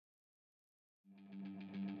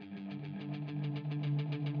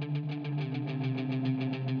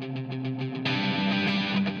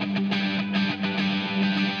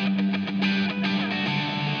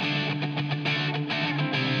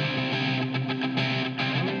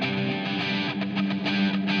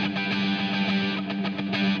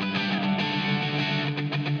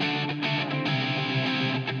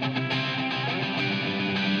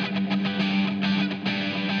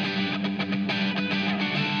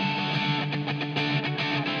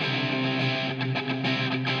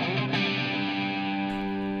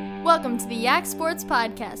Welcome to the Yak Sports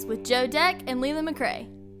Podcast with Joe Deck and Leland McCrae.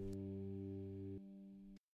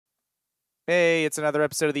 Hey, it's another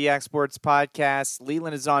episode of the Yak Sports Podcast.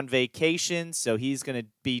 Leland is on vacation, so he's going to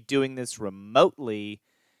be doing this remotely.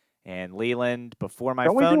 And Leland, before my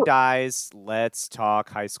phone dies, let's talk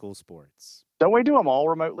high school sports. Don't we do them all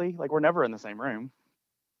remotely? Like, we're never in the same room.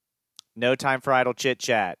 No time for idle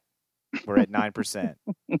chit-chat. We're at 9%.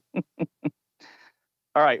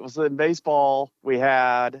 All right, well, so in baseball, we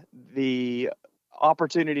had the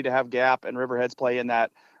opportunity to have Gap and Riverheads play in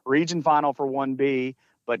that region final for 1B,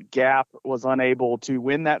 but Gap was unable to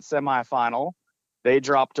win that semifinal. They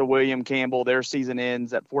dropped to William Campbell. Their season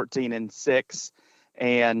ends at 14-6,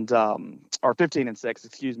 or 15-6,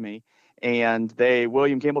 excuse me. And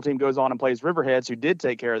William Campbell team goes on and plays Riverheads, who did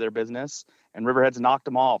take care of their business, and Riverheads knocked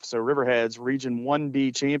them off. So Riverheads, Region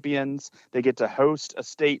 1B champions, they get to host a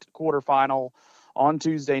state quarterfinal on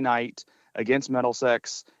Tuesday night against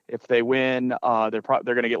Middlesex. If they win, they're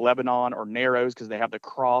going to get Lebanon or Narrows because they have the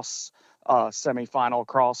cross semifinal,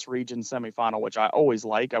 cross region semifinal, which I always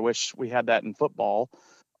like. I wish we had that in football.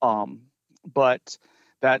 But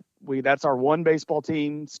that's our one baseball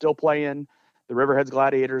team still playing. The Riverheads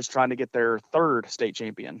Gladiators trying to get their third state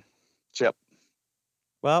championship.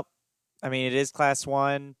 Well, I mean, it is Class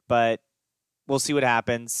 1, but we'll see what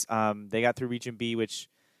happens. They got through Region B, which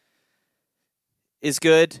is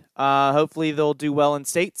good. Hopefully they'll do well in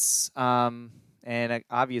states. And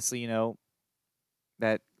obviously, you know,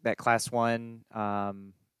 that Class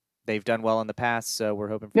 1, they've done well in the past, so we're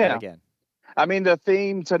hoping for that again. I mean, the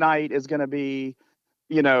theme tonight is going to be,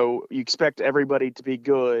 you know, you expect everybody to be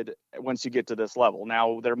good once you get to this level.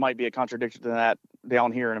 Now, there might be a contradiction to that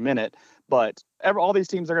down here in a minute, but all these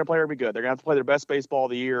teams are going to play are going to be good. They're going to have to play their best baseball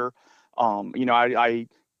of the year. You know, I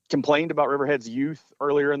complained about Riverhead's youth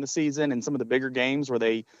earlier in the season in some of the bigger games where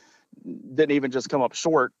they didn't even just come up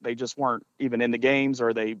short. They just weren't even in the games,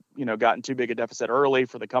 or they, you know, got in too big a deficit early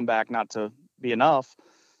for the comeback not to be enough.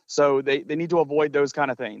 So they need to avoid those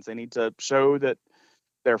kind of things. They need to show that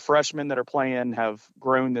their freshmen that are playing have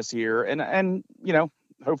grown this year, and you know,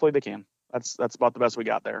 hopefully they can. That's about the best we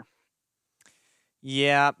got there.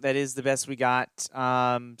 Yeah, that is the best we got.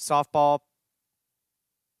 Softball.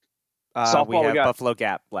 We have Buffalo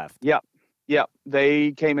Gap left. Yep.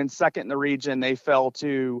 They came in second in the region. They fell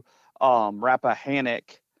to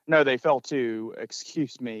Rappahannock. No, they fell to,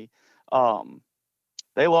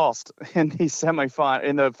 they lost in the semifinal,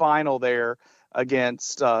 in the final there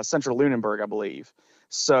against Central Lunenburg, I believe.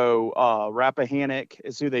 So Rappahannock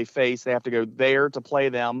is who they face. They have to go there to play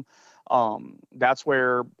them. That's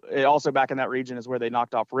where also back in that region is where they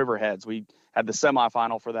knocked off Riverheads. We had the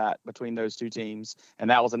semifinal for that between those two teams, and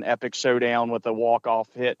that was an epic showdown with a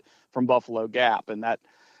walk-off hit from Buffalo Gap, and that,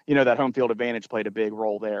 you know, that home field advantage played a big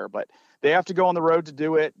role there. But they have to go on the road to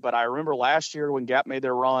do it. But I remember last year when Gap made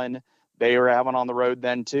their run, they were having on the road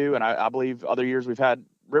then too, and I believe other years we've had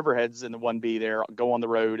Riverheads in the 1B there go on the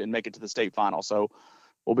road and make it to the state final. So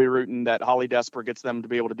we'll be rooting that Holly Desper gets them to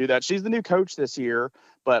be able to do that. She's the new coach this year,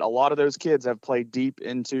 but a lot of those kids have played deep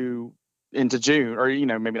into June, or, you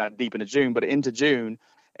know, maybe not deep into June, but into June,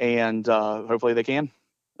 and hopefully they can.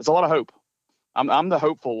 It's a lot of hope. I'm the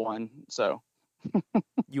hopeful one, so.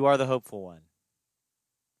 You are the hopeful one.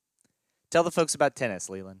 Tell the folks about tennis,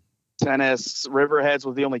 Leland. Tennis, Riverheads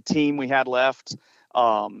was the only team we had left,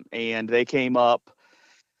 and they came up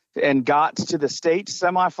and got to the state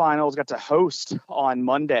semifinals, got to host on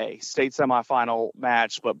Monday, state semifinal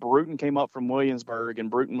match, but Bruton came up from Williamsburg, and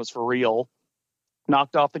Bruton was for real.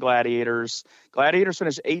 Knocked off the Gladiators. Gladiators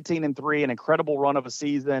finished 18-3, an incredible run of a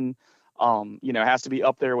season. You know, has to be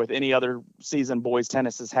up there with any other season boys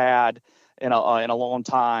tennis has had in a long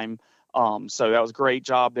time. So that was a great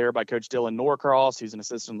job there by Coach Dylan Norcross, who's an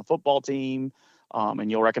assistant on the football team.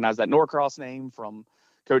 And you'll recognize that Norcross name from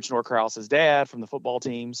Coach Norcross's dad from the football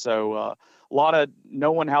team. So a lot of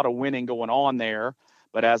knowing how to winning going on there.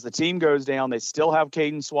 But as the team goes down, they still have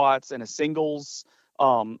Caden Swats in a singles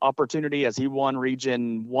opportunity as he won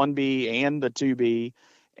Region 1B and the 2B.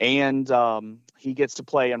 And he gets to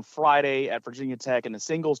play on Friday at Virginia Tech in the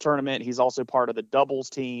singles tournament. He's also part of the doubles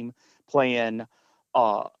team playing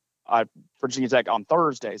Virginia Tech on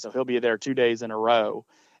Thursday. So he'll be there 2 days in a row.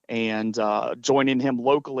 And joining him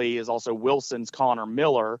locally is also Wilson's Connor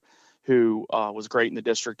Miller, who was great in the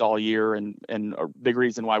district all year, and a big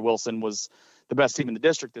reason why Wilson was the best team in the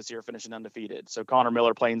district this year, finishing undefeated. So Connor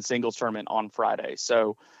Miller playing singles tournament on Friday.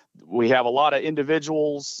 So we have a lot of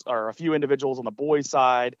individuals, or a few individuals on the boys'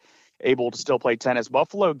 side, able to still play tennis.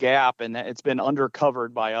 Buffalo Gap, and it's been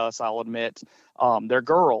undercovered by us, I'll admit. Their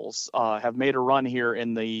girls have made a run here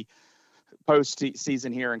in the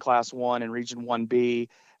postseason here in Class 1 and Region 1B.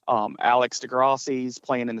 Alex DeGrassi's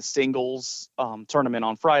playing in the singles tournament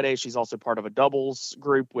on Friday. She's also part of a doubles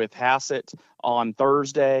group with Hassett on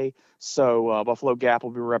Thursday. So Buffalo Gap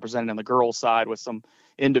will be represented on the girls' side with some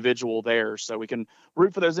individual there. So we can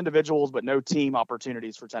root for those individuals, but no team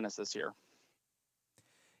opportunities for tennis this year.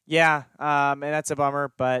 Yeah, and that's a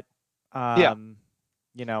bummer, but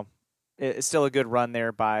it's still a good run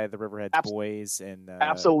there by the Riverheads boys. And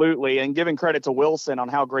absolutely, and giving credit to Wilson on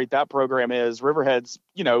how great that program is. Riverheads,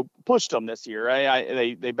 pushed them this year.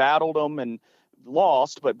 They battled them and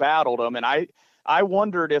lost, but battled them. And I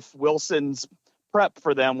wondered if Wilson's prep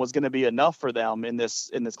for them was going to be enough for them in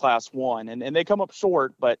this Class 1, and they come up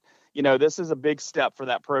short, but this is a big step for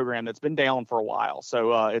that program that's been down for a while.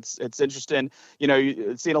 So it's interesting.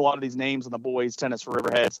 Seeing a lot of these names on the boys tennis for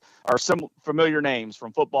Riverheads are some familiar names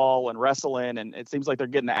from football and wrestling, and it seems like they're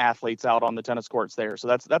getting the athletes out on the tennis courts there. So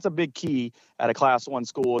that's a big key at a Class 1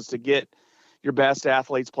 school, is to get your best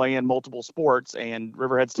athletes playing multiple sports, and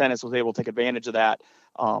Riverheads tennis was able to take advantage of that.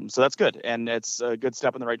 So that's good, and it's a good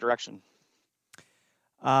step in the right direction.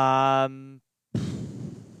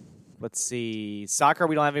 Let's see. Soccer,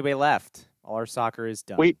 we don't have anybody left. All our soccer is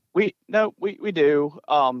done. We do.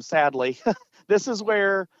 Sadly, this is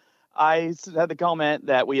where I had the comment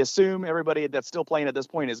that we assume everybody that's still playing at this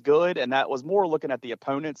point is good, and that was more looking at the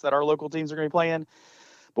opponents that our local teams are going to be playing.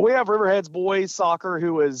 But we have Riverheads boys soccer,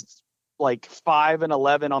 who is like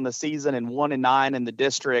 5-11 on the season and 1-9 in the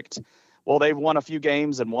district. Well, they've won a few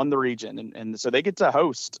games and won the region, and so they get to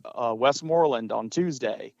host Westmoreland on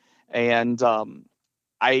Tuesday. And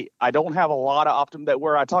I don't have a lot of optimism that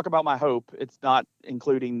where I talk about my hope, it's not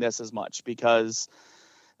including this as much, because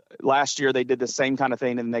last year they did the same kind of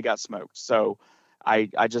thing and they got smoked. So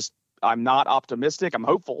I'm not optimistic. I'm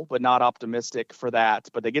hopeful, but not optimistic for that.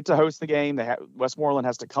 But they get to host the game. Westmoreland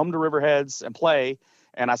has to come to Riverheads and play.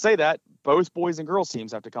 And I say that both boys and girls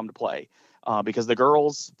teams have to come to play because the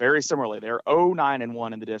girls, very similarly, they're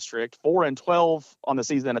 0-9-1 in the district, 4-12 on the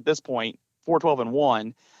season at this point,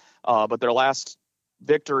 4-12-1. But their last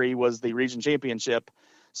victory was the region championship.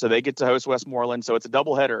 So they get to host Westmoreland. So it's a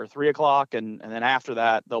doubleheader, 3:00. And then after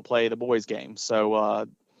that, they'll play the boys game. So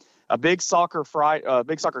a big soccer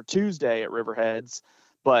Tuesday at Riverheads,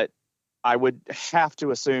 but I would have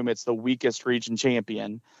to assume it's the weakest region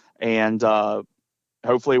champion. And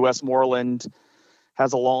hopefully Westmoreland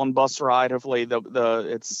has a long bus ride. Hopefully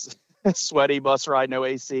it's sweaty bus ride, no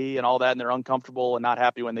AC and all that, and they're uncomfortable and not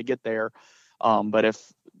happy when they get there. But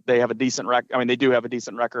if they have a decent they do have a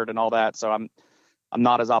decent record and all that, so I'm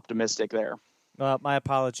not as optimistic there. Well, my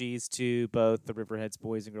apologies to both the Riverheads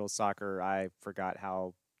boys and girls soccer. I forgot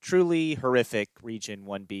how truly horrific Region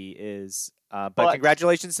 1B is. But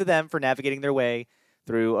congratulations to them for navigating their way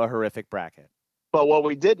through a horrific bracket. But what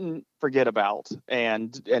we didn't forget about,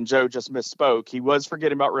 and Joe just misspoke, he was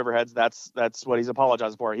forgetting about Riverheads. That's what he's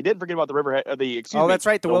apologizing for. He didn't forget about the that's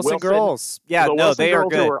right, the Wilson girls. Yeah, they are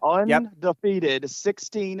good. Who are undefeated,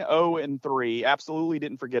 16-0-3. Absolutely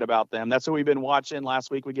didn't forget about them. That's what we've been watching.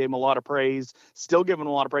 Last week we gave them a lot of praise. Still giving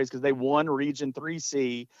them a lot of praise because they won Region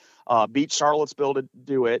 3C, beat Charlottesville to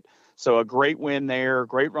do it. So a great win there,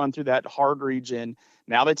 great run through that hard region.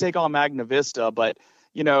 Now they take on Magna Vista, but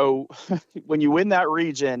when you win that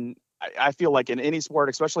region, I feel like in any sport,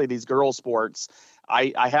 especially these girls sports,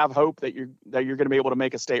 I have hope that you're going to be able to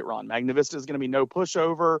make a state run. Magna Vista is going to be no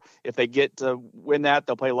pushover. If they get to win that,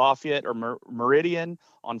 they'll play Lafayette or Meridian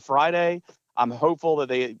on Friday. I'm hopeful that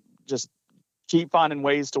they just keep finding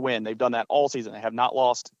ways to win. They've done that all season. They have not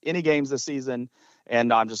lost any games this season,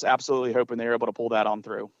 and I'm just absolutely hoping they're able to pull that on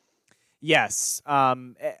through. Yes,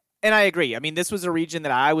 and I agree. I mean, this was a region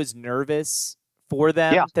that I was nervous for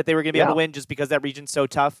them that they were going to be able to win just because that region's so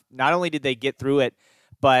tough. Not only did they get through it,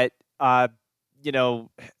 but,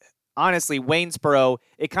 honestly, Waynesboro,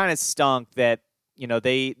 it kind of stunk that,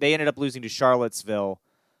 they ended up losing to Charlottesville,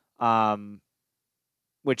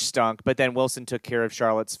 which stunk. But then Wilson took care of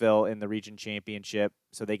Charlottesville in the region championship,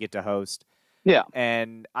 so they get to host. Yeah.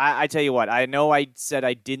 And I tell you what, I know I said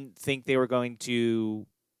I didn't think they were going to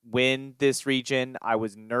win this region. I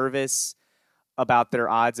was nervous about their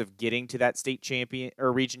odds of getting to that state champion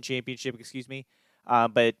or region championship,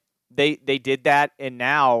 but they did that, and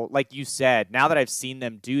now, like you said, now that I've seen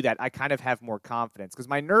them do that, I kind of have more confidence because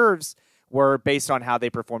my nerves were based on how they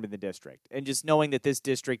performed in the district, and just knowing that this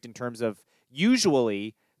district, in terms of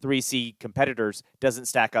usually 3C competitors, doesn't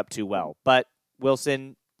stack up too well. But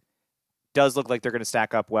Wilson does look like they're going to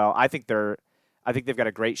stack up well. I think they've got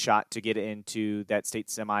a great shot to get into that state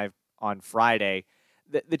semi on Friday.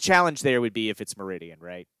 The challenge there would be if it's Meridian,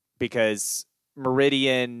 right? Because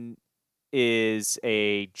Meridian is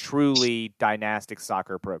a truly dynastic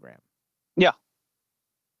soccer program. Yeah.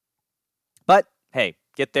 hey,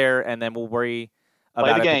 get there, and then we'll worry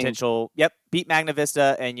about a potential. Yep, beat Magna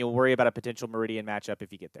Vista, and you'll worry about a potential Meridian matchup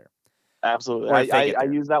if you get there. Absolutely. I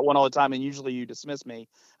use that one all the time, and usually you dismiss me.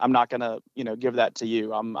 I'm not gonna, give that to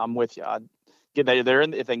you. I'm with you. If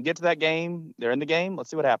they can get to that game, they're in the game. Let's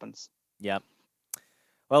see what happens. Yep.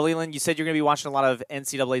 Well, Leland, you said you're going to be watching a lot of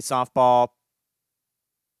NCAA softball.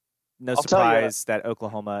 No surprise that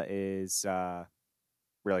Oklahoma is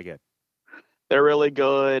really good. They're really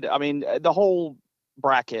good. I mean, the whole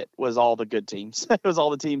bracket was all the good teams. It was all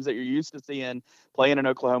the teams that you're used to seeing playing in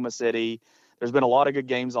Oklahoma City. There's been a lot of good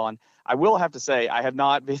games on. I will have to say I have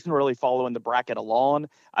not been really following the bracket along.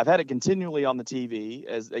 I've had it continually on the TV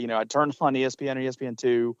as, I turned on ESPN or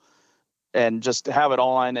ESPN2 and just have it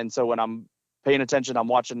on. And so when I'm paying attention, I'm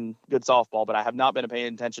watching good softball, but I have not been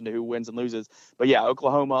paying attention to who wins and loses. But yeah,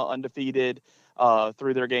 Oklahoma undefeated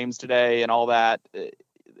through their games today and all that.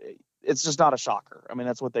 It's just not a shocker. I mean,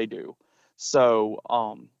 that's what they do. So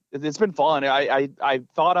it's been fun. I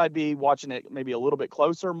thought I'd be watching it maybe a little bit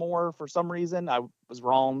closer more for some reason. I was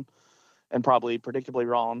wrong and probably predictably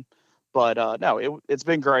wrong. But no, it's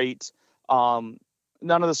been great.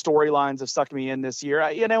 None of the storylines have sucked me in this year.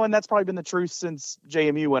 And that's probably been the truth since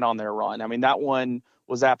JMU went on their run. I mean, that one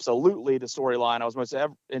was absolutely the storyline I was most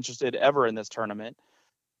interested ever in this tournament.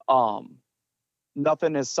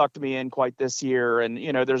 Nothing has sucked me in quite this year. And,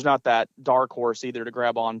 there's not that dark horse either to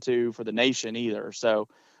grab onto for the nation either. So,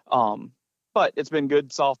 but it's been good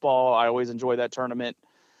softball. I always enjoy that tournament.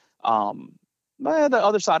 The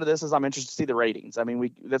other side of this is I'm interested to see the ratings. I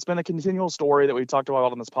mean, that's been a continual story that we've talked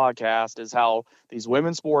about on this podcast is how these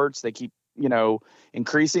women's sports, they keep,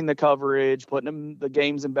 increasing the coverage, putting the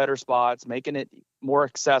games in better spots, making it more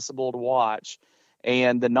accessible to watch.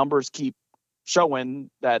 And the numbers keep showing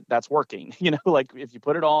that that's working. Like if you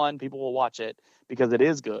put it on, people will watch it because it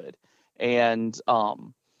is good. And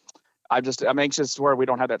I'm anxious where we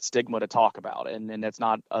don't have that stigma to talk about, and it's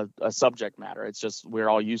not a subject matter. It's just we're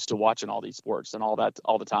all used to watching all these sports and all that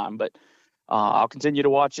all the time. But I'll continue to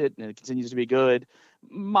watch it, and it continues to be good.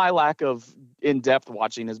 My lack of in-depth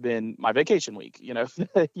watching has been my vacation week.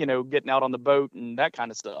 Getting out on the boat and that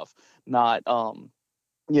kind of stuff. Not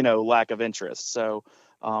lack of interest. So.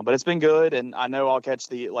 But it's been good, and I know I'll catch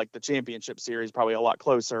the championship series probably a lot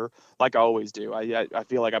closer, like I always do. I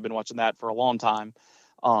feel like I've been watching that for a long time.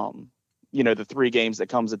 The 3 games that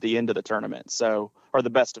comes at the end of the tournament, or the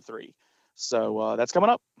best of 3. So that's coming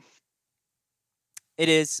up. It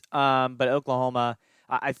is, but Oklahoma,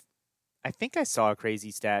 I think I saw a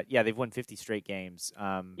crazy stat. Yeah, they've won 50 straight games.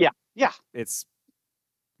 Yeah. It's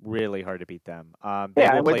really hard to beat them. And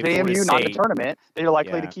with JMU not in the tournament, they're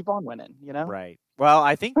likely to keep on winning, Right. Well,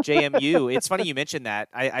 I think JMU, it's funny you mentioned that.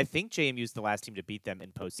 I think JMU is the last team to beat them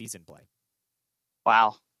in postseason play.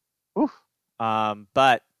 Wow. Oof.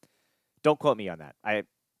 But don't quote me on that.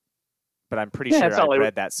 But I'm pretty sure I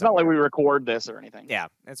read that somewhere. It's not like we record this or anything. Yeah,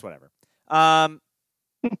 it's whatever.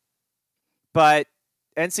 But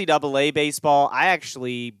NCAA baseball, I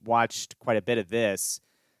actually watched quite a bit of this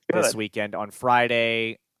weekend on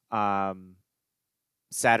Friday,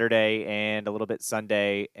 Saturday, and a little bit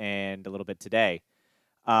Sunday, and a little bit today,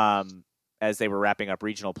 as they were wrapping up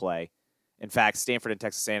regional play. In fact, Stanford and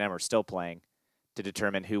Texas A&M are still playing to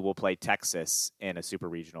determine who will play Texas in a super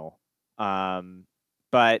regional.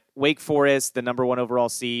 But Wake Forest, the number 1 overall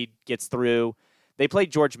seed, gets through. They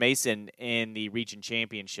played George Mason in the region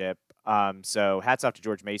championship. So hats off to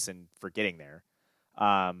George Mason for getting there.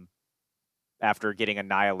 After getting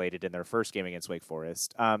annihilated in their first game against Wake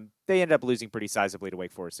Forest. They ended up losing pretty sizably to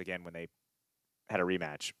Wake Forest again when they had a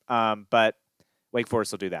rematch. But Wake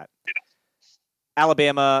Forest will do that.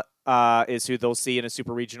 Alabama is who they'll see in a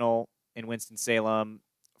super regional in Winston-Salem.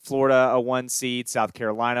 Florida, a 1 seed. South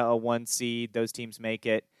Carolina, a 1 seed. Those teams make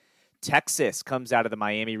it. Texas comes out of the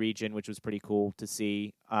Miami region, which was pretty cool to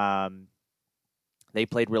see. They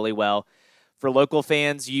played really well. For local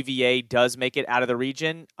fans, UVA does make it out of the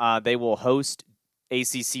region. They will host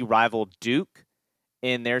ACC rival Duke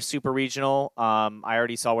in their super regional. I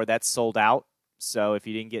already saw where that's sold out. So if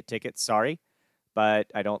you didn't get tickets, sorry.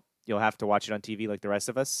 But you'll have to watch it on TV like the rest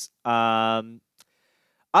of us.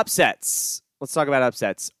 Upsets. Let's talk about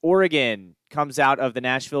upsets. Oregon comes out of the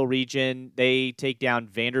Nashville region. They take down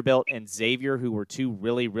Vanderbilt and Xavier, who were 2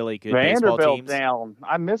 really, really good baseball teams. Vanderbilt down.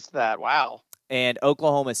 I missed that. Wow. And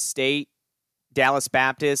Oklahoma State, Dallas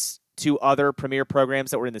Baptist, 2 other premier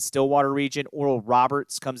programs that were in the Stillwater region. Oral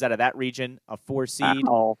Roberts comes out of that region, a 4 seed.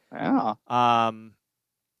 Oh, yeah.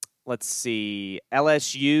 Let's see.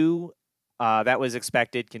 LSU, that was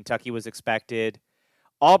expected. Kentucky was expected.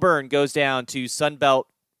 Auburn goes down to Sunbelt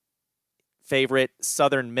favorite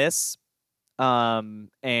Southern Miss. And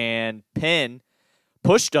Penn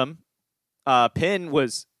pushed them. Penn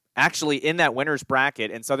was actually in that winner's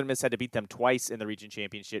bracket, and Southern Miss had to beat them twice in the region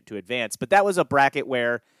championship to advance. But that was a bracket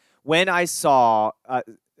where when I saw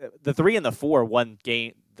the 3 and the 4 won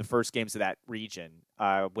the first games of that region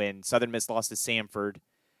when Southern Miss lost to Samford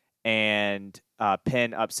and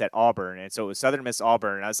Penn upset Auburn. And so it was Southern Miss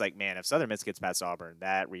Auburn, and I was like, man, if Southern Miss gets past Auburn,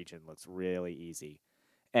 that region looks really easy.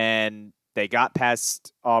 And they got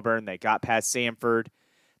past Auburn. They got past Samford.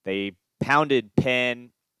 They pounded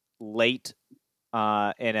Penn late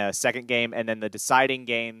in a second game, and then the deciding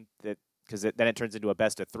game, because then it turns into a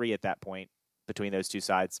best of 3 at that point between those two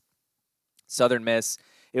sides. Southern Miss,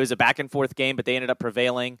 it was a back-and-forth game, but they ended up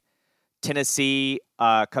prevailing. Tennessee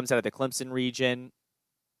comes out of the Clemson region.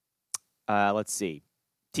 Let's see.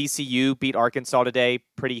 TCU beat Arkansas today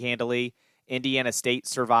pretty handily. Indiana State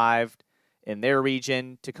survived in their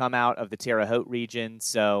region to come out of the Terre Haute region.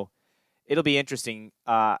 So it'll be interesting.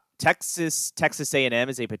 Texas A&M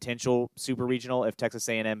is a potential super regional if Texas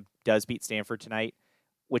A&M does beat Stanford tonight,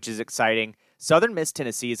 which is exciting. Southern Miss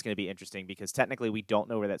Tennessee is going to be interesting because technically we don't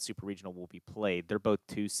know where that super regional will be played. They're both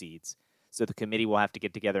 2 seeds. So the committee will have to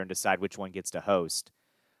get together and decide which one gets to host.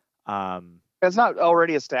 It's not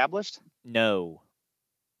already established? No.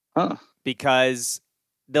 Huh. Because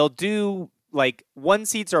they'll do, like, 1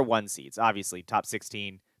 seeds are 1 seeds. Obviously, top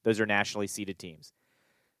 16, those are nationally seeded teams.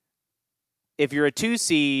 If you're a 2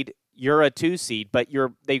 seed, you're a 2 seed, but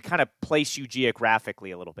they kind of place you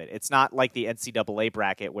geographically a little bit. It's not like the NCAA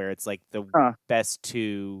bracket where it's like the best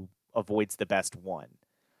 2 avoids the best 1.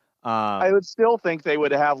 I would still think they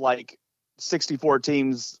would have like 64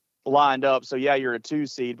 teams lined up. So yeah, you're a 2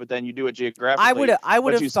 seed, but then you do it geographically. I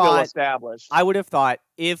would have thought still established. I would have thought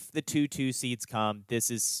if the 2 seeds come,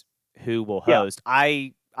 this is who will host. Yeah.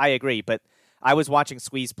 I agree, but I was watching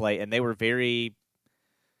Squeeze play, and they were very.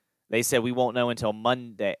 They said we won't know until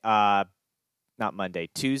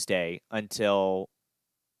Tuesday, until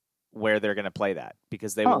where they're going to play that,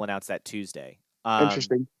 because they will announce that Tuesday.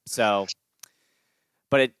 Interesting. So,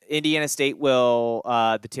 but Indiana State will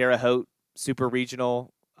the Terre Haute Super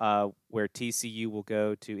Regional, where TCU will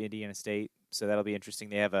go to Indiana State. So that'll be interesting.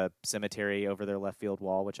 They have a cemetery over their left field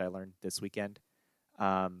wall, which I learned this weekend.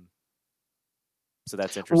 So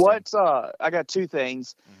that's interesting. I got 2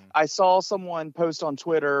 things. Mm-hmm. I saw someone post on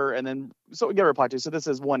Twitter, and then we get a reply to. So this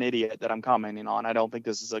is one idiot that I'm commenting on. I don't think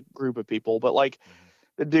this is a group of people, but like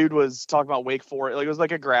the dude was talking about Wake Forest. Like it was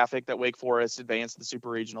like a graphic that Wake Forest advanced the super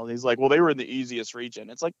regional. And he's like, well, they were in the easiest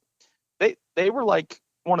region. It's like they were like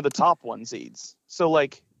one of the top 1 seeds. So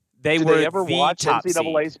like, did they ever watch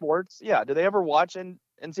NCAA seed. Sports? Yeah. Do they ever watch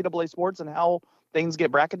NCAA Sports and how things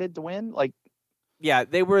get bracketed to win? Like. Yeah,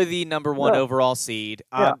 they were the number 1 overall seed.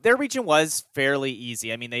 Their region was fairly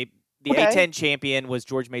easy. I mean, the A10 champion was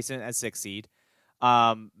George Mason as 6th seed.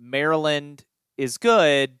 Maryland is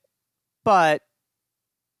good, but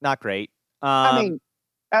not great. I mean,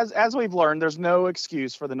 as we've learned, there's no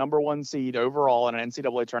excuse for the number 1 seed overall in an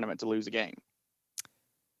NCAA tournament to lose a game.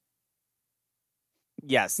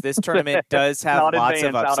 Yes, this tournament does have lots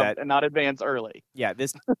of upset. And not advance early. Yeah,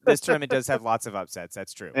 this tournament does have lots of upsets.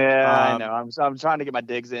 That's true. Yeah, I know. I'm trying to get my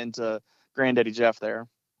digs into Granddaddy Jeff there.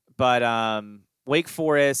 But Wake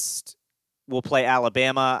Forest will play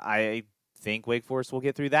Alabama. I think Wake Forest will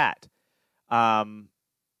get through that.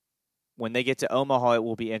 When they get to Omaha, it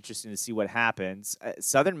will be interesting to see what happens.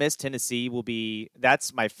 Southern Miss Tennessee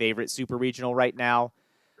that's my favorite super regional right now,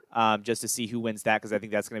 just to see who wins that, because I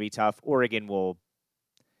think that's going to be tough. Oregon will.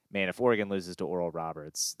 Man, if Oregon loses to Oral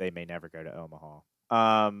Roberts, they may never go to Omaha.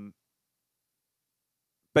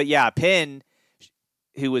 But yeah, Penn,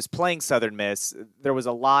 who was playing Southern Miss, there was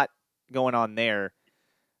a lot going on there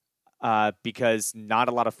because not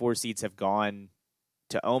a lot of 4 seeds have gone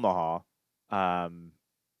to Omaha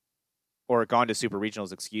or gone to super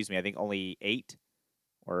regionals, excuse me. I think only 8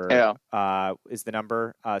 is the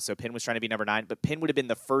number. So Penn was trying to be number 9, but Penn would have been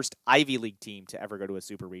the first Ivy League team to ever go to a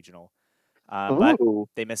super regional. But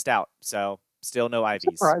they missed out, so still no Ivies.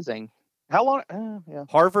 Surprising. How long? Yeah.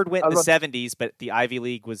 Harvard went in the 70s, but the Ivy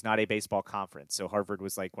League was not a baseball conference, so Harvard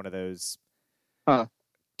was like one of those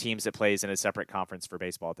teams that plays in a separate conference for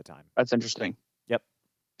baseball at the time. That's interesting. Yep.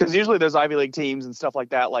 Because usually those Ivy League teams and stuff like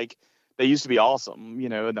that, like they used to be awesome,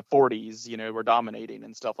 in the 40s, were dominating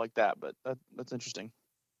and stuff like that, but that's interesting.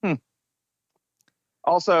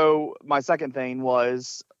 Also, my second thing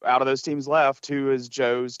was, out of those teams left, who is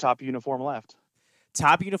Joe's top uniform left?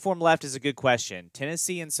 Top uniform left is a good question.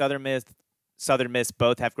 Tennessee and Southern Miss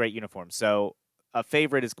both have great uniforms, so a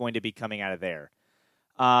favorite is going to be coming out of there.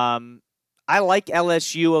 I like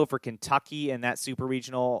LSU over Kentucky in that super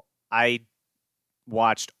regional. I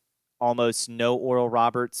watched almost no Oral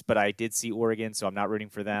Roberts, but I did see Oregon, so I'm not rooting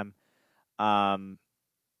for them.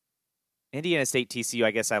 Indiana State, TCU,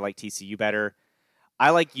 I guess I like TCU better. I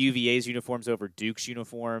like UVA's uniforms over Duke's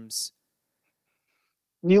uniforms.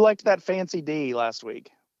 You liked that fancy D last week.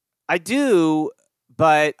 I do,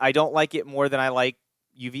 but I don't like it more than I like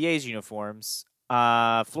UVA's uniforms.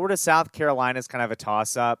 Florida, South Carolina is kind of a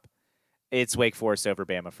toss-up. It's Wake Forest over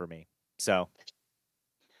Bama for me. So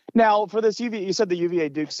now for this UVA, you said the UVA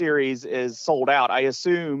Duke series is sold out. I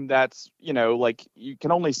assume that's, like you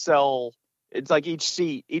can only sell. It's like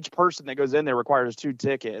each person that goes in there requires 2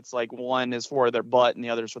 tickets. Like one is for their butt and the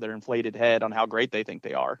other is for their inflated head on how great they think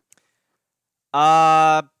they are.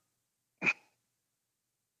 I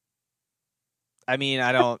mean,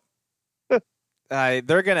 I don't.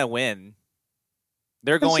 They're gonna win.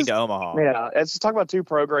 They're going to Omaha. Yeah, let's just talk about 2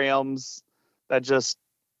 programs that just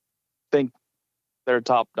think they're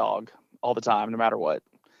top dog all the time, no matter what.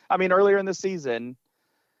 I mean, earlier in the season,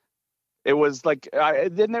 it was like,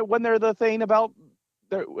 when they're the thing about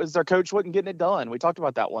their coach wasn't getting it done. We talked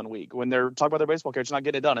about that one week when they're talking about their baseball coach not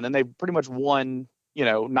getting it done, and then they pretty much won,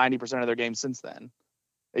 90% of their games since then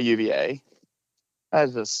at UVA.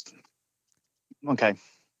 That's just okay.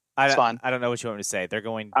 It's fine. I don't know what you want me to say. They're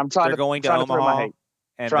going. I'm trying to Omaha.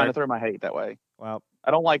 Trying to throw my hate that way. Well,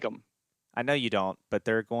 I don't like them. I know you don't, but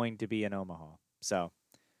they're going to be in Omaha. So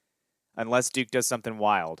unless Duke does something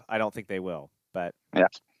wild, I don't think they will. But yeah.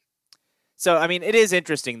 So I mean, it is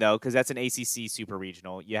interesting though because that's an ACC Super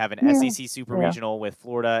Regional. You have an SEC Super Regional with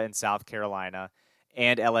Florida and South Carolina,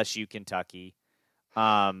 and LSU, Kentucky.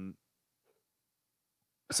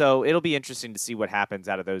 So it'll be interesting to see what happens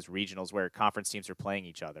out of those regionals where conference teams are playing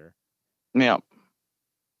each other. Yeah.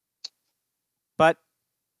 But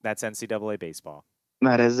that's NCAA baseball.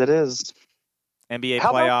 It is. NBA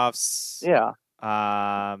playoffs.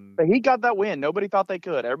 But he got that win. Nobody thought they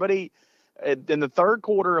could. Everybody in the third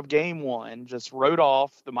quarter of game 1 just wrote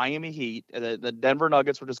off the Miami Heat. The Denver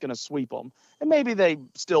Nuggets were just going to sweep them. And maybe they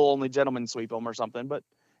still only gentlemen sweep them or something. But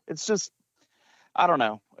it's just, I don't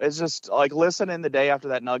know. It's just like listening the day after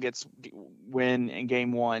that Nuggets win in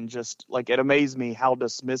game 1, just like it amazed me how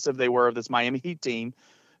dismissive they were of this Miami Heat team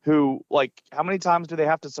who, like, how many times do they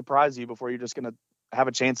have to surprise you before you're just going to have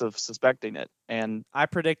a chance of suspecting it? And I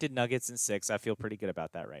predicted Nuggets in 6. I feel pretty good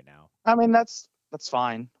about that right now. I mean, that's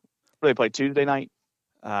fine. Do they play Tuesday night?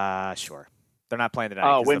 Sure. They're not playing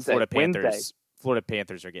tonight because Wednesday. the Florida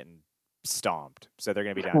Panthers are getting stomped. So they're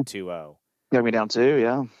going to be down 2-0. They're going to be down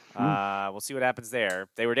 2, yeah. We'll see what happens there.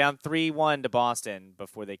 They were down 3-1 to Boston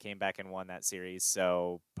before they came back and won that series.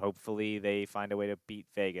 So hopefully they find a way to beat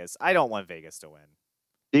Vegas. I don't want Vegas to win.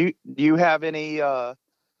 Do you have any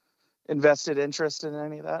invested interest in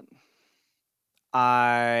any of that?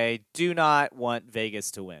 I do not want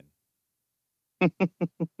Vegas to win.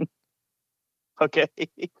 Okay.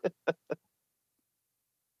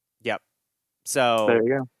 Yep. So there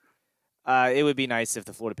you go. It would be nice if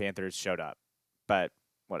the Florida Panthers showed up, but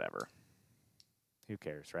whatever. Who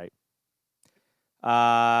cares, right?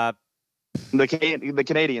 The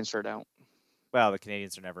Canadians sure don't. Well, the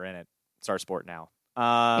Canadians are never in it. It's our sport now.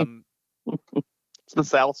 It's the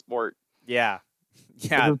South sport. Yeah.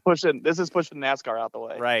 This is pushing NASCAR out the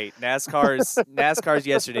way. Right. NASCAR's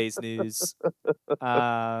yesterday's news.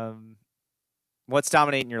 What's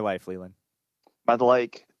dominating your life, Leland? By the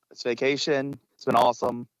lake. It's vacation. It's been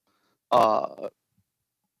awesome.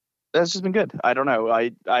 That's just been good. I don't know.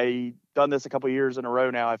 I done this a couple years in a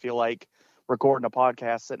row now. I feel like recording a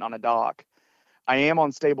podcast sitting on a dock. I am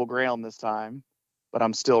on stable ground this time, but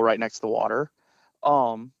I'm still right next to the water.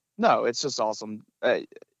 No, it's just awesome.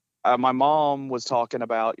 My mom was talking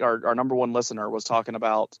about, our number one listener was talking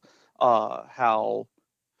about how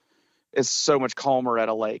it's so much calmer at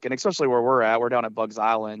a lake, and especially where we're down at Bugs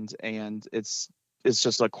Island, and it's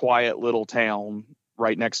just a quiet little town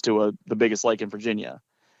right next to the biggest lake in Virginia.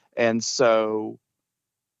 And so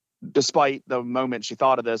despite the moment she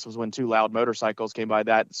thought of this was when 2 loud motorcycles came by,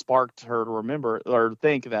 that sparked her to remember or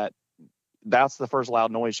think that that's the first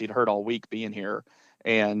loud noise she'd heard all week being here.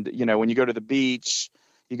 And, when you go to the beach,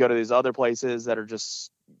 you go to these other places that are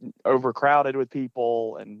just overcrowded with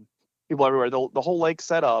people and people everywhere. The whole lake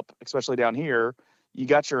set up, especially down here, you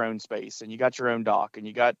got your own space and you got your own dock and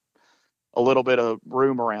you got a little bit of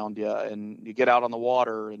room around you and you get out on the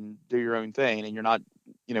water and do your own thing. And you're not,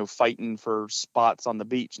 fighting for spots on the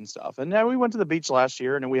beach and stuff. And we went to the beach last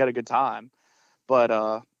year and we had a good time, but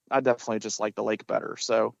I definitely just like the lake better.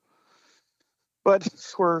 So, but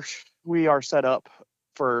we are set up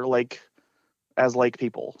for lake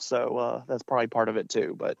people. So that's probably part of it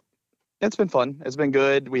too, but it's been fun. It's been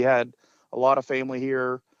good. We had a lot of family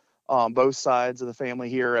here, both sides of the family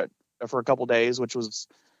here for a couple days, which was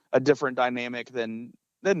a different dynamic than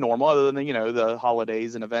normal, other than, the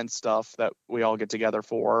holidays and event stuff that we all get together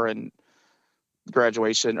for, and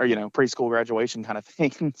graduation or, preschool graduation kind of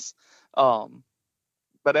things.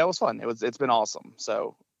 But it was fun. It's been awesome.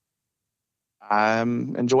 So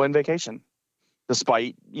I'm enjoying vacation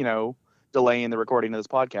despite, delaying the recording of this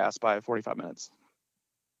podcast by 45 minutes.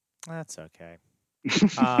 That's okay.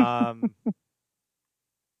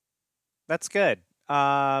 That's good.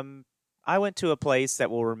 I went to a place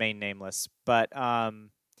that will remain nameless, but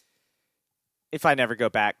if I never go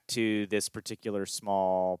back to this particular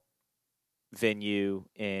small venue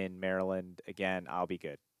in Maryland again, I'll be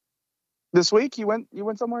good. This week you went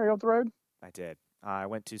somewhere up the road? I did. I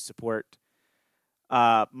went to support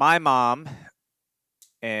my mom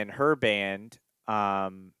and her band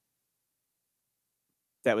that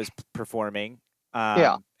was performing.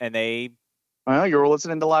 Yeah. And they... Well, you were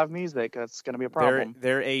listening to live music. That's going to be a problem.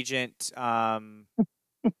 Their agent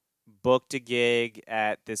booked a gig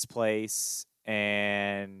at this place,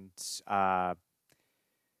 and I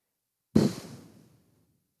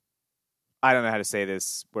don't know how to say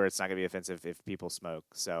this where it's not going to be offensive if people smoke,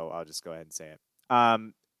 so I'll just go ahead and say it.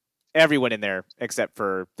 Everyone in there, except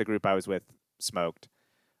for the group I was with, smoked.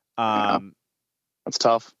 That's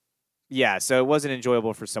tough. Yeah, so it wasn't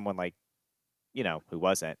enjoyable for someone like, who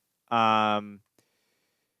wasn't.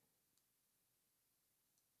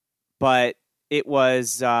 But it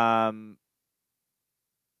was outside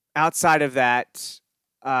of that,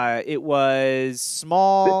 it was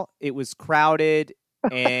small, it was crowded,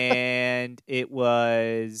 and it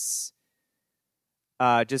was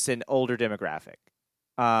just an older demographic.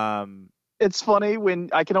 It's funny when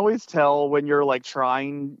I can always tell when you're like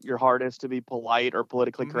trying your hardest to be polite or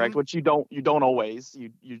politically correct, which you don't always.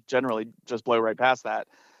 You generally just blow right past that.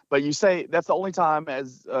 But you say that's the only time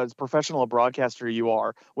as professional a broadcaster you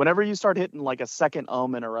are. Whenever you start hitting like a second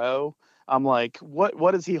in a row, I'm like,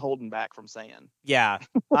 what is he holding back from saying? Yeah,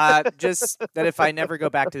 just that if I never go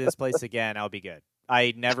back to this place again, I'll be good.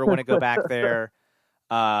 I never want to go back there.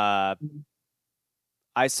 I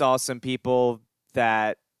saw some people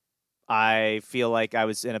that I feel like I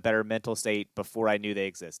was in a better mental state before I knew they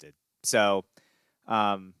existed. So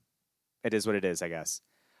it is what it is, I guess.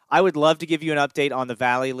 I would love to give you an update on the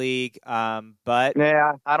Valley League, but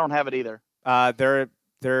yeah, I don't have it either. Their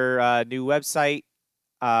new website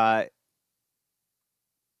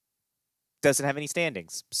doesn't have any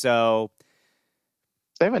standings. So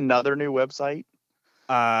they have another new website.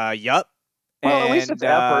 Yup. Well, at least it's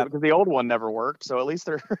effort because the old one never worked. So at least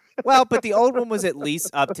they're well, but the old one was at least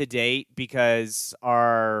up to date because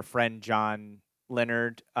our friend John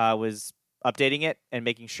Leonard was updating it and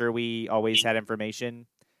making sure we always had information.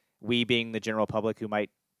 We being the general public who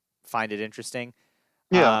might find it interesting.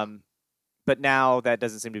 Yeah. But now that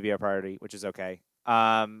doesn't seem to be a priority, which is okay.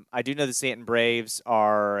 I do know the Stanton Braves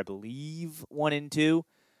are, I believe, 1-2.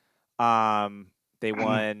 They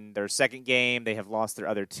won their second game. They have lost their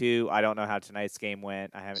other two. I don't know how tonight's game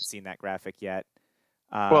went. I haven't seen that graphic yet.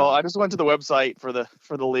 Well, I just went to the website for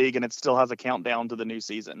the league, and it still has a countdown to the new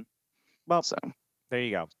season. Well, so there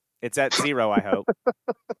you go. It's at 0, I hope,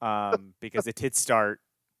 because it did start.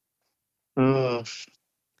 But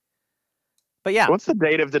yeah. What's the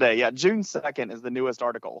date of today? Yeah, June 2nd is the newest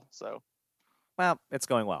article. So, well, it's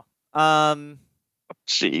going well.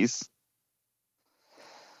 Jeez.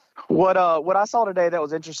 What I saw today that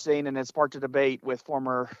was interesting, and it sparked a debate with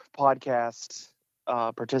former podcast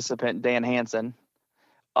participant Dan Hansen.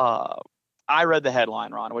 I read the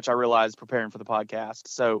headline, Ron, which I realized preparing for the podcast.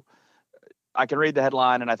 So I can read the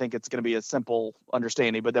headline, and I think it's going to be a simple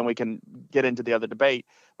understanding, but then we can get into the other debate.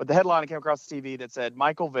 But the headline came across the TV that said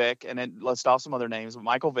Michael Vick, and it listed off some other names, but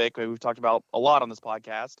Michael Vick, who we've talked about a lot on this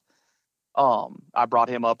podcast. I brought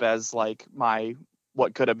him up as like my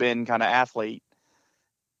what could have been kind of athlete.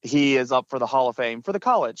 He is up for the Hall of Fame, for the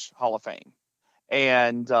College Hall of Fame.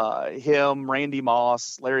 And him, Randy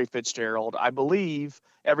Moss, Larry Fitzgerald, I believe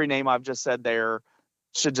every name I've just said there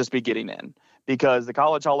should just be getting in. Because the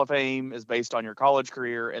College Hall of Fame is based on your college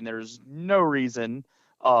career, and there's no reason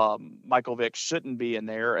Michael Vick shouldn't be in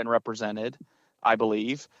there and represented, I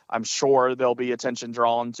believe. I'm sure there'll be attention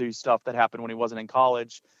drawn to stuff that happened when he wasn't in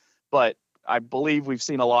college, but I believe we've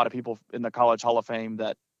seen a lot of people in the College Hall of Fame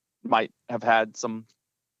that might have had some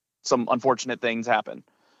unfortunate things happen.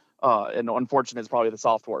 And unfortunate is probably the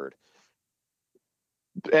soft word.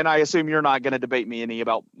 And I assume you're not going to debate me any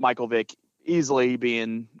about Michael Vick easily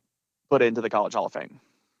being put into the College Hall of Fame.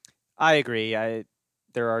 I agree.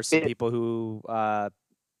 There are some people who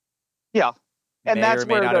yeah, and may that's or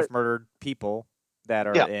may where not have murdered people that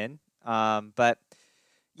are in. But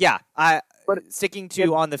yeah, sticking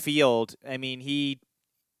to on the field, I mean,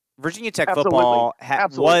 Virginia Tech Absolutely. football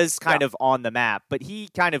Absolutely. was kind of on the map, but he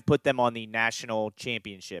kind of put them on the national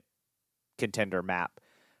championship contender map,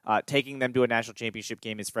 taking them to a national championship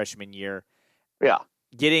game his freshman year. Yeah.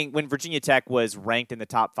 When Virginia Tech was ranked in the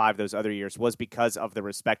top 5 those other years was because of the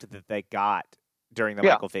respect that they got during the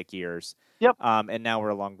Michael Vick years. Yep. And now we're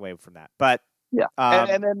a long way from that. But yeah,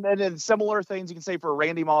 and then similar things you can say for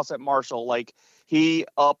Randy Moss at Marshall. Like he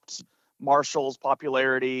upped Marshall's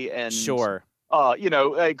popularity and sure,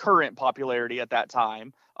 a current popularity at that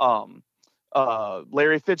time.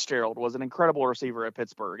 Larry Fitzgerald was an incredible receiver at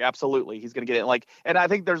Pittsburgh. Absolutely. He's going to get it. And I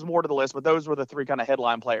think there's more to the list, but those were the 3 kind of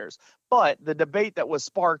headline players. But the debate that was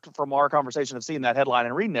sparked from our conversation of seeing that headline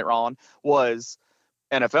and reading it, Ron, was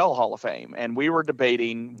NFL Hall of Fame. And we were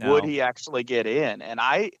debating, would he actually get in? And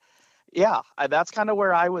that's kind of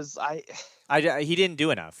where I was. He didn't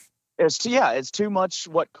do enough. It's too much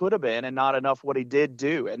what could have been and not enough what he did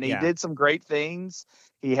do. And he did some great things.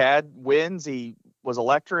 He had wins. He was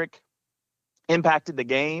electric. Impacted the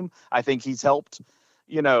game. I think he's helped,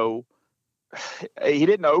 he didn't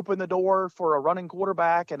open the door for a running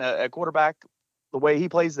quarterback and a quarterback the way he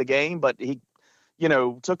plays the game, but he,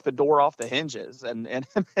 took the door off the hinges and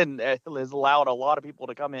has allowed a lot of people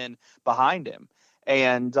to come in behind him.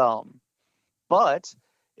 And, but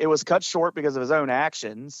it was cut short because of his own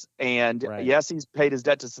actions. And yes, he's paid his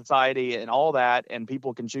debt to society and all that, and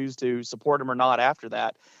people can choose to support him or not after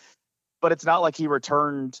that. But it's not like he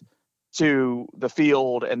returned to the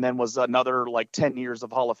field and then was another 10 years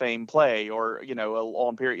of Hall of Fame play or, a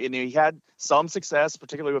long period. And he had some success,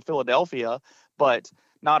 particularly with Philadelphia, but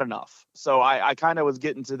not enough. So I kind of was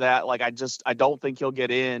getting to that. I don't think he'll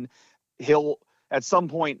get in. At some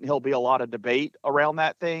point, he'll be a lot of debate around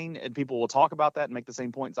that thing and people will talk about that and make the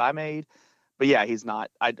same points I made. But yeah, he's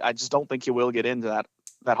not. I just don't think he will get into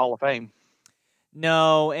that Hall of Fame.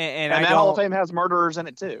 No, and that Hall of Fame has murderers in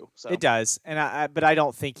it too. So. It does, but I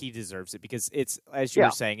don't think he deserves it because it's, as you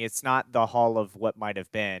were saying, it's not the Hall of what might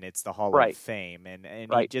have been; it's the Hall of Fame, and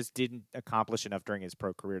he just didn't accomplish enough during his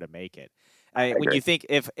pro career to make it. When you think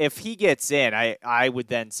if he gets in, I would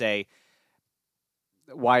then say,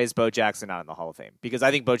 why is Bo Jackson not in the Hall of Fame? Because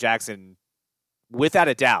I think Bo Jackson, without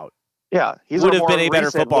a doubt, he's would have been a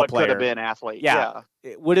better football player. Could have been athlete.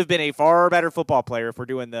 It would have been a far better football player if we're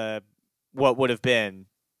doing what would have been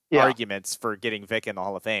arguments for getting Vick in the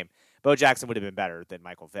Hall of Fame. Bo Jackson would have been better than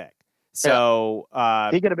Michael Vick. So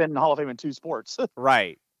he could have been in the Hall of Fame in 2 sports.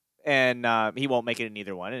 Right. And he won't make it in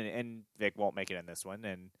either one, and Vick won't make it in this one,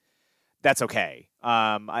 and that's okay.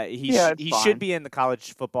 He should be in the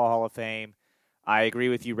College Football Hall of Fame. I agree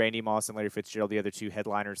with you, Randy Moss and Larry Fitzgerald, the other 2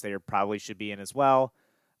 headliners there probably should be in as well.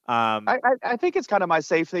 I think it's kind of my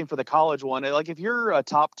safe thing for the college one. If you're a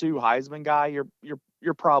top 2 Heisman guy,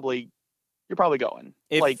 you're probably going.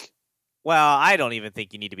 Well, I don't even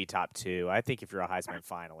think you need to be top 2. I think if you're a Heisman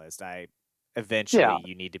finalist, eventually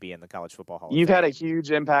you need to be in the College Football Hall of Fame. You've had a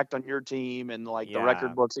huge impact on your team and the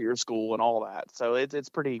record books at your school and all that. So it's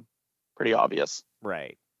pretty obvious.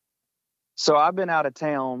 Right. So I've been out of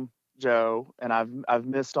town, Joe, and I've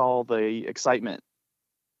missed all the excitement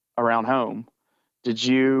around home. Did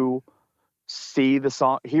you hear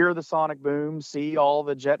the sonic boom, see all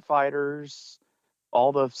the jet fighters,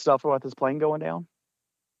 all the stuff about this plane going down?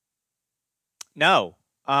 No.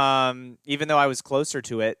 Even though I was closer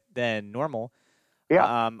to it than normal.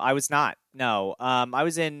 Yeah. I was not. No. I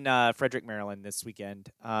was in Frederick, Maryland this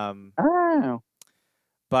weekend.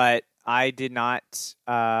 But I did not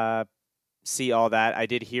see all that. I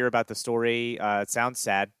did hear about the story. It sounds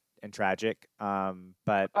sad and tragic.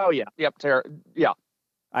 But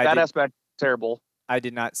aspect terrible. I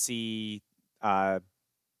did not see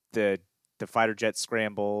the fighter jet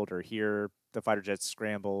scrambled or hear the fighter jet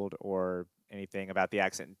scrambled or anything about the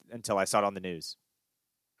accident until I saw it on the news.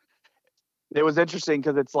 It was interesting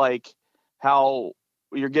because it's how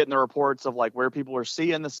you're getting the reports of where people are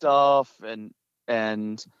seeing the stuff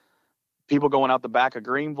and people going out the back of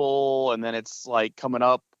Greenville, and then it's coming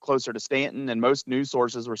up closer to Stanton, and most news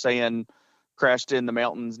sources were saying crashed in the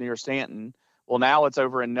mountains near Stanton. Well, now it's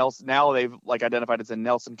over in Nelson. Now they've identified it's in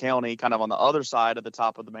Nelson County, kind of on the other side of the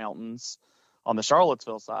top of the mountains on the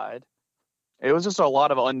Charlottesville side. It was just a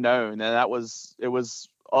lot of unknown. And it was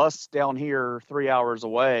us down here 3 hours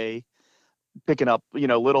away picking up,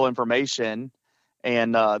 little information.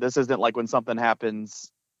 And this isn't like when something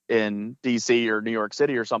happens in DC or New York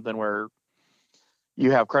City or something where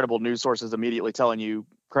you have credible news sources immediately telling you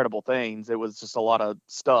credible things. It was just a lot of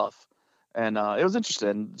stuff. And it was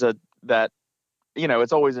interesting that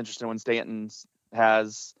it's always interesting when Stanton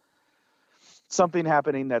has something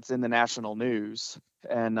happening that's in the national news.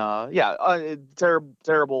 And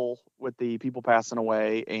terrible with the people passing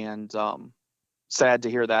away, and sad to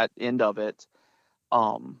hear that end of it.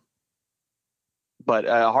 But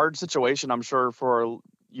a hard situation, I'm sure, for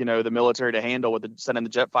the military to handle with sending the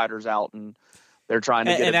jet fighters out, and they're trying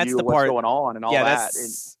to get a view of what's going on and all that.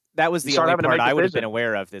 That was the only part I would have been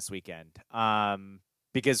aware of this weekend.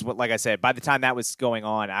 Because, like I said, by the time that was going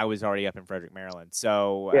on, I was already up in Frederick, Maryland.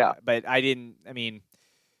 So, but I didn't. I mean,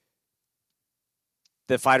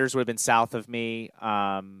 the fighters would have been south of me,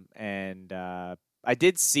 and I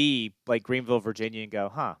did see like Greenville, Virginia, and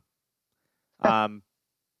go, huh.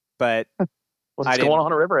 But what's going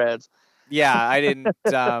on at Riverheads? Yeah, I didn't.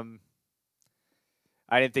 I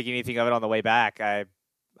didn't think anything of it on the way back.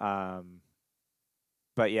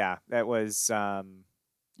 But yeah, that was.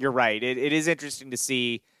 You're right. It is interesting to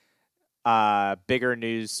see bigger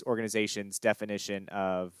news organizations' definition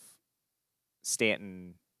of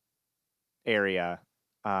Stanton area.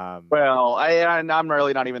 Well, I'm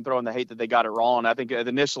really not even throwing the hate that they got it wrong. I think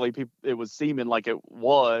initially it was seeming like it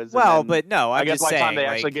was. Well, but no, I guess just by the saying, time they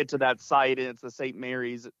actually get to that site, and it's the St.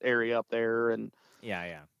 Mary's area up there, and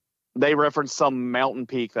yeah, they referenced some mountain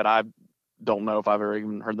peak that I don't know if I've ever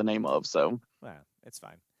even heard the name of. So, well, it's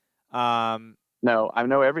fine. No, I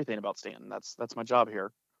know everything about Stanton. That's my job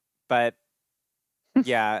here. But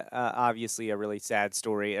yeah, obviously a really sad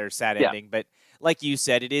story or sad ending. But like you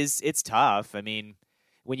said, it's tough. I mean,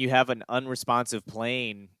 when you have an unresponsive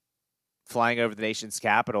plane flying over the nation's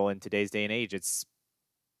capital in today's day and age, it's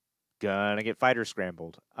gonna get fighter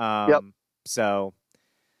scrambled. So,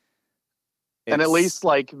 and at least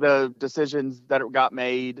like the decisions that got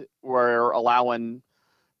made were allowing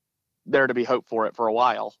there to be hope for it for a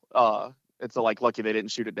while. It's like lucky they didn't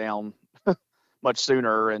shoot it down much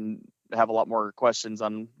sooner and have a lot more questions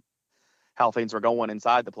on how things were going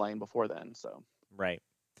inside the plane before then. So right,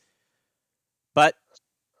 but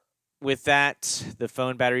with that, the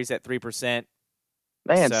phone battery's at 3%.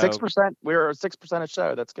 Man, 6%. We're a 6%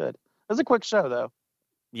 show. That's good. It was a quick show, though.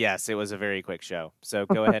 Yes, it was a very quick show. So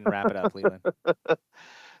go ahead and wrap it up, Leland.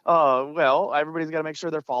 Well, everybody's got to make sure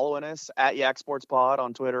they're following us at Yak Sports Pod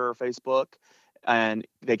on Twitter or Facebook, and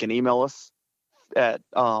they can email us at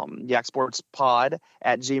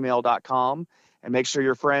yaksportspod@gmail.com, and make sure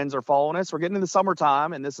your friends are following us. We're getting in the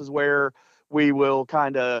summertime, and this is where we will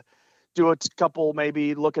kind of do a couple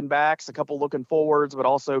maybe looking backs, a couple looking forwards, but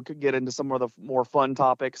also could get into some of the more fun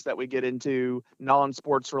topics that we get into,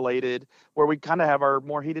 non-sports related, where we kind of have our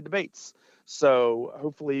more heated debates. So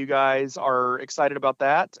hopefully you guys are excited about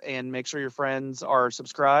that, and make sure your friends are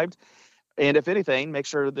subscribed. And if anything, make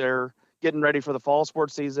sure they're getting ready for the fall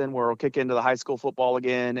sports season, where we'll kick into the high school football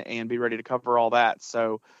again and be ready to cover all that.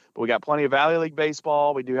 So, but we got plenty of Valley League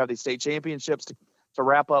baseball. We do have these state championships to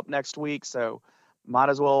wrap up next week. So might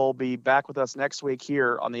as well be back with us next week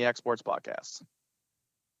here on the Yak Sports Podcast.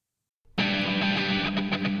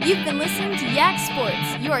 You've been listening to Yak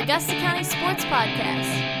Sports, your Augusta County sports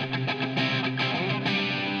podcast.